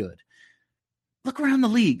really good. Look around the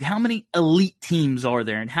league. How many elite teams are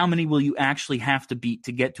there, and how many will you actually have to beat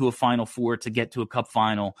to get to a Final Four, to get to a Cup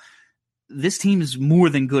final? This team is more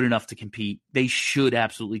than good enough to compete. They should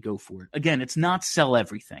absolutely go for it. Again, it's not sell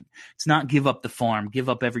everything. It's not give up the farm, give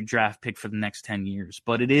up every draft pick for the next 10 years.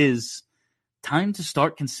 But it is time to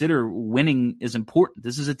start consider winning is important.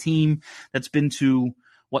 This is a team that's been to,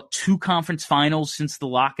 2 conference finals since the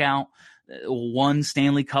lockout, 1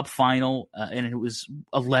 Stanley Cup final, and it was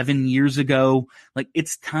 11 years ago. Like,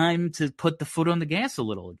 it's time to put the foot on the gas a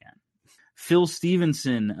little again. Phil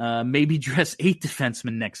Stevenson, maybe dress 8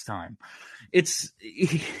 defensemen next time. It's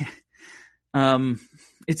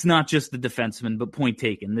not just the defensemen, but point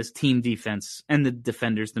taken. This team defense and the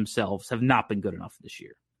defenders themselves have not been good enough this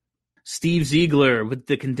year. Steve Ziegler, with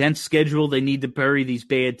the condensed schedule, they need to bury these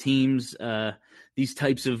bad teams. These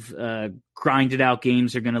types of grinded out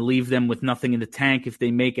games are going to leave them with nothing in the tank if they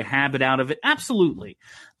make a habit out of it. Absolutely.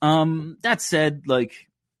 That said, like,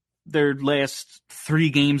 their last 3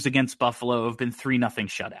 games against Buffalo have been 3-0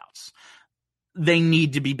 shutouts. They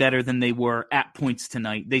need to be better than they were at points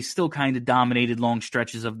tonight. They still kind of dominated long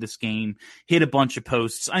stretches of this game, hit a bunch of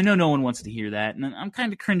posts. I know no one wants to hear that, and I'm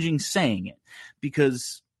kind of cringing saying it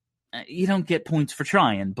because you don't get points for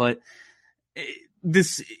trying, but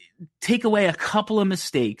this take away a couple of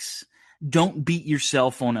mistakes. Don't beat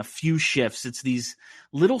yourself on a few shifts. It's these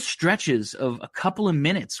little stretches of a couple of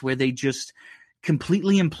minutes where they just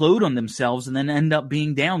completely implode on themselves and then end up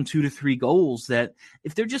being down 2 to 3 goals, that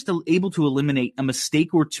if they're just able to eliminate a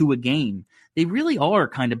mistake or two a game, they really are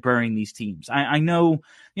kind of burying these teams. I know,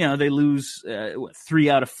 they lose 3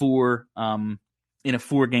 out of 4 in a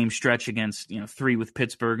 4-game stretch against, 3 with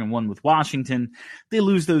Pittsburgh and 1 with Washington. They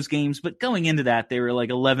lose those games, but going into that, they were like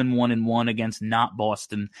 11-1-1 against not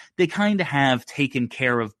Boston. They kind of have taken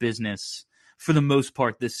care of business for the most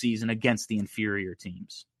part this season against the inferior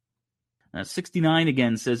teams. 69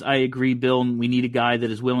 again says, I agree, Bill. We need a guy that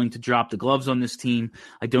is willing to drop the gloves on this team.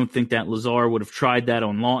 I don't think that Lazar would have tried that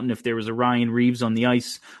on Lawton if there was a Ryan Reeves on the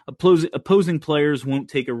ice. Opposing players won't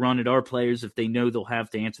take a run at our players if they know they'll have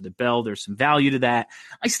to answer the bell. There's some value to that.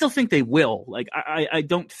 I still think they will. Like, I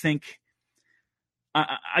don't think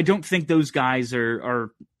those guys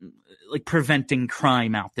are like preventing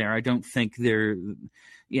crime out there. I don't think they're,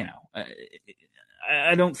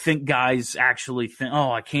 I don't think guys actually think,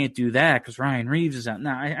 I can't do that because Ryan Reeves is out.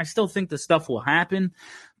 No, I still think the stuff will happen,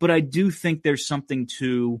 but I do think there's something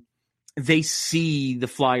to, they see the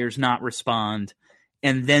Flyers not respond,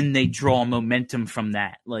 and then they draw momentum from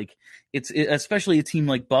that. Like, especially a team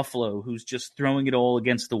like Buffalo, who's just throwing it all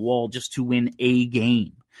against the wall just to win a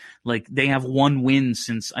game. Like, they have 1 win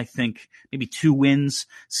since, I think, maybe 2 wins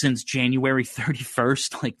since January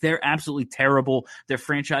 31st. Like, they're absolutely terrible. Their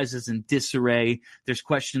franchise is in disarray. There's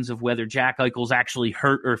questions of whether Jack Eichel's actually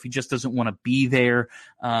hurt or if he just doesn't want to be there.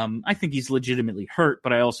 I think he's legitimately hurt,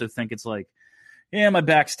 but I also think it's like, yeah, my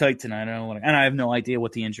back's tight tonight. And I have no idea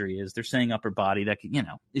what the injury is. They're saying upper body. That,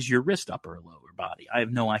 is your wrist upper or lower body? I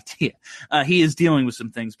have no idea. He is dealing with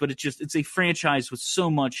some things, but it's a franchise with so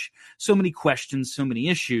many questions, so many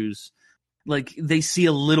issues. Like, they see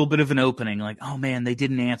a little bit of an opening. Like, oh man, they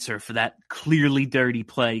didn't answer for that clearly dirty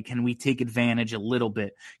play. Can we take advantage a little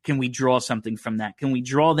bit? Can we draw something from that? Can we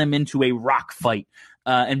draw them into a rock fight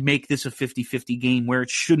and make this a 50-50 game where it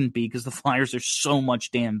shouldn't be, because the Flyers are so much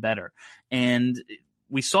damn better. And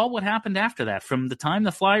we saw what happened after that. From the time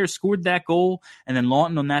the Flyers scored that goal and then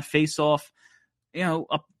Lawton on that faceoff,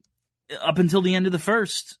 up until the end of the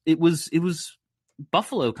first, it was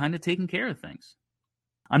Buffalo kind of taking care of things.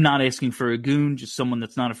 I'm not asking for a goon, just someone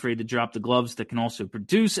that's not afraid to drop the gloves, that can also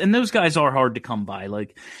produce. And those guys are hard to come by.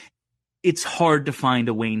 Like, it's hard to find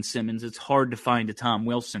a Wayne Simmons. It's hard to find a Tom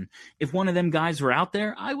Wilson. If one of them guys were out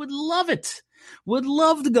there, I would love it. Would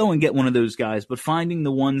love to go and get one of those guys. But finding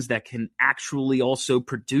the ones that can actually also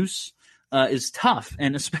produce is tough.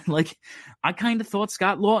 And especially, I kind of thought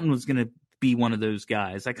Scott Lawton was going to be one of those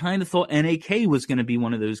guys. I kind of thought NAK was going to be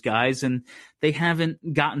one of those guys, and they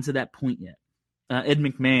haven't gotten to that point yet. Ed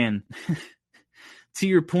McMahon, to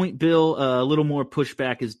your point, Bill, a little more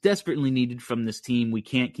pushback is desperately needed from this team. We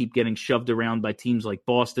can't keep getting shoved around by teams like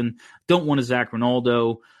Boston. Don't want a Zach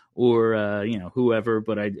Ronaldo or whoever,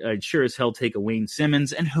 but I'd sure as hell take a Wayne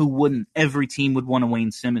Simmons. And who wouldn't? Every team would want a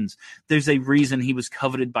Wayne Simmons. There's a reason he was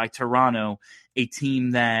coveted by Toronto, a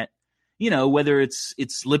team that, whether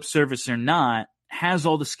it's lip service or not, has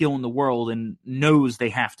all the skill in the world and knows they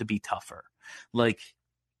have to be tougher. Like,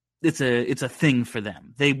 it's a thing for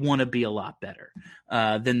them. They want to be a lot better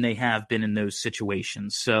than they have been in those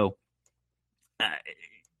situations. So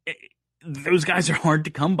those guys are hard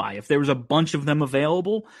to come by. If there was a bunch of them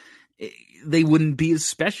available, they wouldn't be as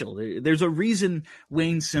special. There's a reason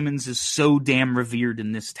Wayne Simmons is so damn revered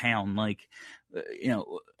in this town. Like,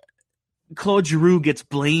 Claude Giroux gets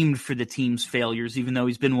blamed for the team's failures, even though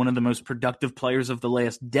he's been one of the most productive players of the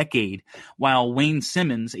last decade, while Wayne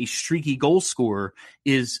Simmons, a streaky goal scorer,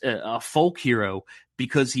 is a folk hero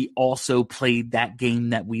because he also played that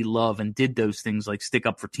game that we love and did those things like stick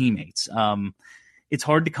up for teammates. It's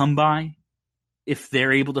hard to come by. If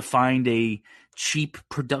they're able to find a cheap,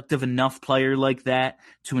 productive enough player like that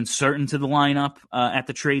to insert into the lineup at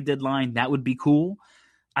the trade deadline, that would be cool.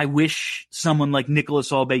 I wish someone like Nicolas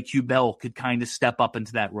Aube-Kubel could kind of step up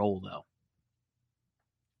into that role, though.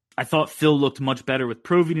 I thought Phil looked much better with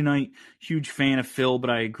Provy tonight. Huge fan of Phil, but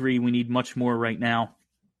I agree we need much more right now.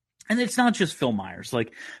 And it's not just Phil Myers.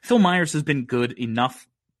 Like, Phil Myers has been good enough.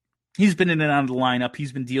 He's been in and out of the lineup.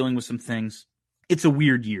 He's been dealing with some things. It's a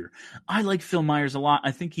weird year. I like Phil Myers a lot.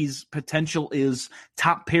 I think his potential is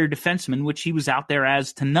top pair defenseman, which he was out there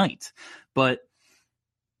as tonight. But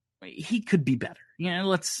he could be better. He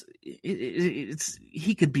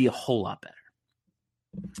could be a whole lot better.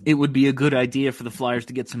 it would be a good idea for the Flyers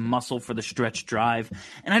to get some muscle for the stretch drive.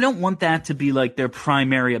 And I don't want that to be like their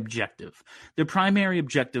primary objective. Their primary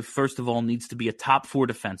objective, first of all, needs to be a top 4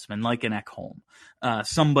 defenseman like an Ekholm.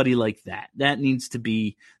 Somebody like that. That needs to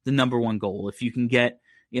be the number one goal. If you can get,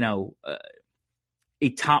 a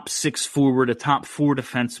top 6 forward, a top 4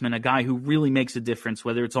 defenseman, a guy who really makes a difference,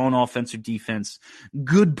 whether it's on offense or defense,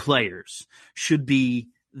 good players should be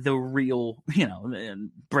the real,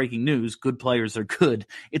 breaking news, good players are good.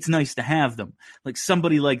 It's nice to have them. Like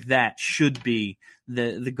somebody like that should be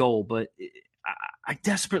the goal. But I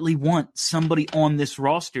desperately want somebody on this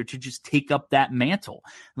roster to just take up that mantle,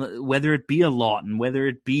 whether it be a Lawton, whether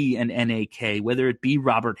it be an NAK, whether it be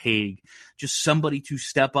Robert Haig, just somebody to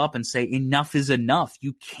step up and say, enough is enough.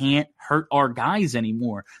 You can't hurt our guys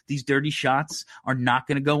anymore. These dirty shots are not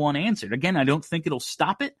going to go unanswered. Again, I don't think it'll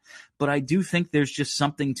stop it, but I do think there's just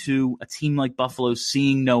something to a team like Buffalo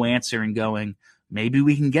seeing no answer and going, maybe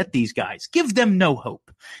we can get these guys. Give them no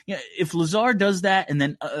hope. If Lazar does that and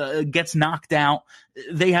then gets knocked out,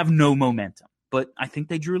 they have no momentum. But I think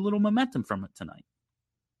they drew a little momentum from it tonight.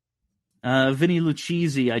 Vinny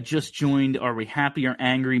Lucchese, I just joined. Are we happy or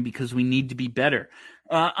angry because we need to be better?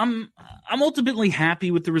 I'm ultimately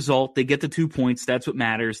happy with the result. They get the 2 points. That's what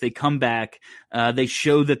matters. They come back. They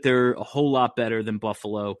show that they're a whole lot better than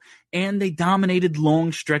Buffalo. And they dominated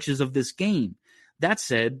long stretches of this game. That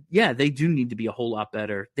said, yeah, they do need to be a whole lot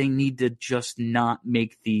better. They need to just not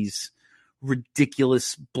make these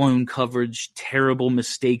ridiculous blown coverage, terrible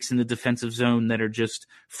mistakes in the defensive zone that are just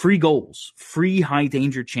free goals, free high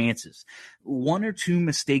danger chances. 1 or 2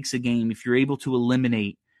 mistakes a game, if you're able to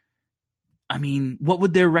eliminate, I mean, what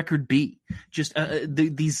would their record be? Just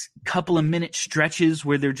these couple of minute stretches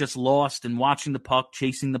where they're just lost and watching the puck,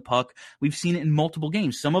 chasing the puck. We've seen it in multiple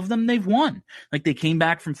games. Some of them they've won. Like they came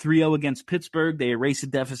back from 3-0 against Pittsburgh. They erased a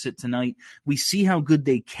deficit tonight. We see how good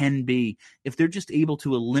they can be if they're just able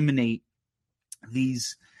to eliminate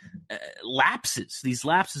these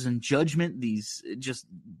lapses in judgment, these just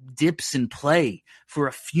dips in play for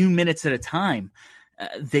a few minutes at a time.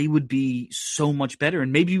 They would be so much better,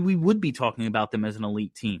 and maybe we would be talking about them as an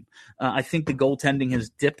elite team. I think the goaltending has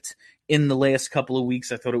dipped in the last couple of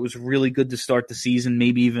weeks. I thought it was really good to start the season,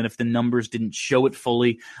 maybe even if the numbers didn't show it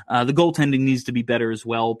fully. The goaltending needs to be better as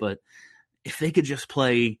well, but if they could just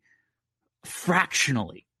play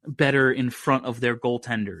fractionally better in front of their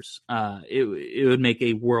goaltenders, it would make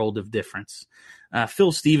a world of difference.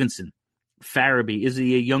 Phil Stevenson, Farabee, is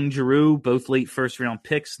he a young Giroux? Both late first-round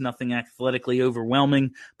picks, nothing athletically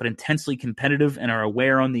overwhelming, but intensely competitive and are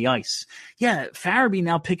aware on the ice. Yeah, Farabee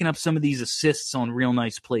now picking up some of these assists on real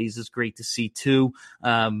nice plays is great to see too.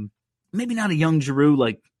 Maybe not a young Giroux,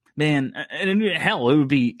 like, man, and hell, it would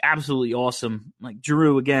be absolutely awesome. Like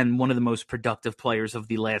Giroux, again, one of the most productive players of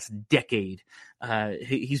the last decade.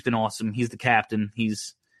 He's been awesome. He's the captain.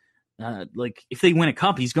 He's like, if they win a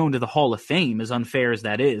cup, he's going to the Hall of Fame, as unfair as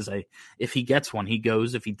that is. If he gets one, he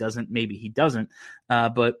goes. If he doesn't, maybe he doesn't.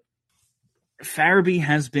 But Farabee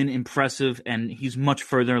has been impressive, and he's much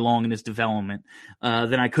further along in his development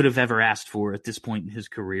than I could have ever asked for at this point in his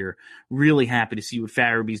career. Really happy to see what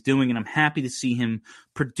Farabee's doing, and I'm happy to see him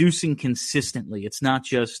producing consistently. It's not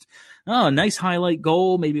just, a nice highlight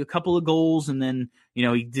goal, maybe a couple of goals, and then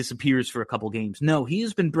he disappears for a couple games. No, he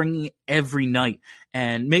has been bringing it every night.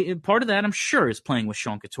 And part of that, I'm sure, is playing with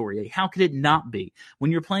Sean Couturier. How could it not be? When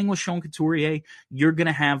you're playing with Sean Couturier, you're going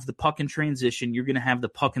to have the puck in transition. You're going to have the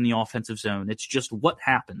puck in the offensive zone. It's just what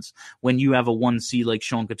happens when you have a 1C like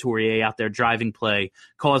Sean Couturier out there driving play,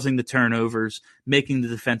 causing the turnovers, making the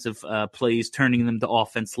defensive plays, turning them to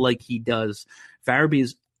offense like he does. Farabee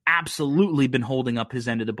has absolutely been holding up his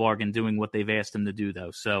end of the bargain, doing what they've asked him to do, though.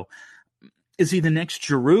 So, is he the next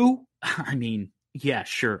Giroux? I mean, yeah,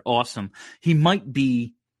 sure. Awesome. He might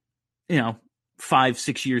be,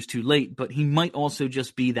 5-6 years too late, but he might also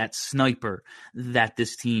just be that sniper that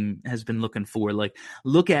this team has been looking for. Like,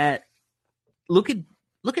 look at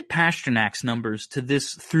Pasternak's numbers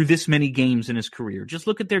through this many games in his career. Just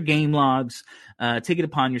look at their game logs. Take it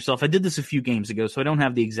upon yourself. I did this a few games ago, so I don't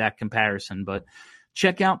have the exact comparison, but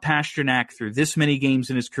check out Pasternak through this many games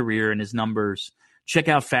in his career and his numbers. Check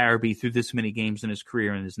out Farabee through this many games in his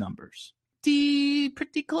career and his numbers.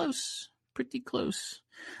 Pretty close.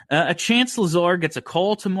 A Chance Lazar gets a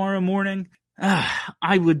call tomorrow morning.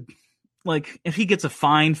 I would, if he gets a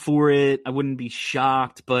fine for it, I wouldn't be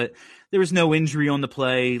shocked, but there was no injury on the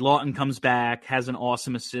play. Lawton comes back, has an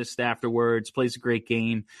awesome assist afterwards, plays a great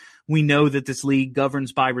game. We know that this league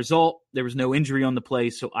governs by result. There was no injury on the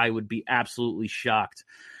play, so I would be absolutely shocked.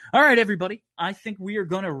 All right, everybody. I think we are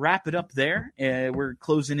going to wrap it up there. We're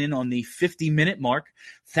closing in on the 50-minute mark.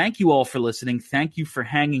 Thank you all for listening. Thank you for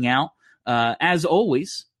hanging out. As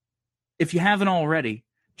always, if you haven't already,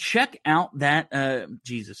 check out that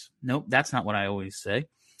Nope, that's not what I always say.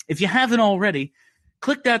 If you haven't already,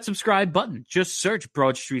 click that subscribe button. Just search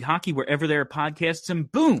Broad Street Hockey wherever there are podcasts,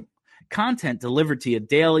 and boom, content delivered to you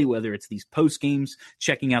daily, whether it's these post games,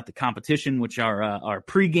 checking out the competition, which are our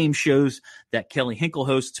pregame shows that Kelly Hinkle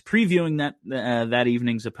hosts, previewing that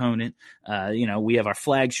evening's opponent. We have our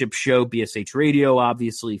flagship show, BSH Radio,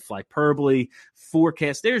 obviously, Flyperbole,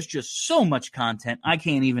 Forecast. There's just so much content. I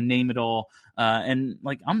can't even name it all. And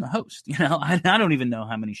I'm the host, I don't even know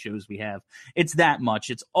how many shows we have. It's that much.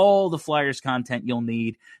 It's all the Flyers content you'll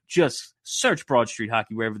need. Just search Broad Street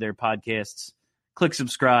Hockey wherever there are podcasts. Click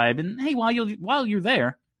subscribe, and hey, while you're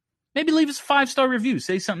there, maybe leave us a 5-star review.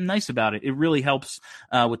 Say something nice about it. It really helps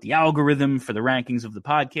with the algorithm for the rankings of the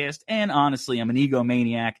podcast. And honestly, I'm an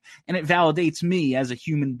egomaniac, and it validates me as a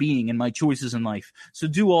human being and my choices in life. So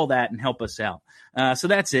do all that and help us out. So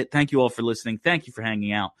that's it. Thank you all for listening. Thank you for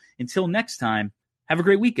hanging out. Until next time, have a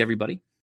great week, everybody.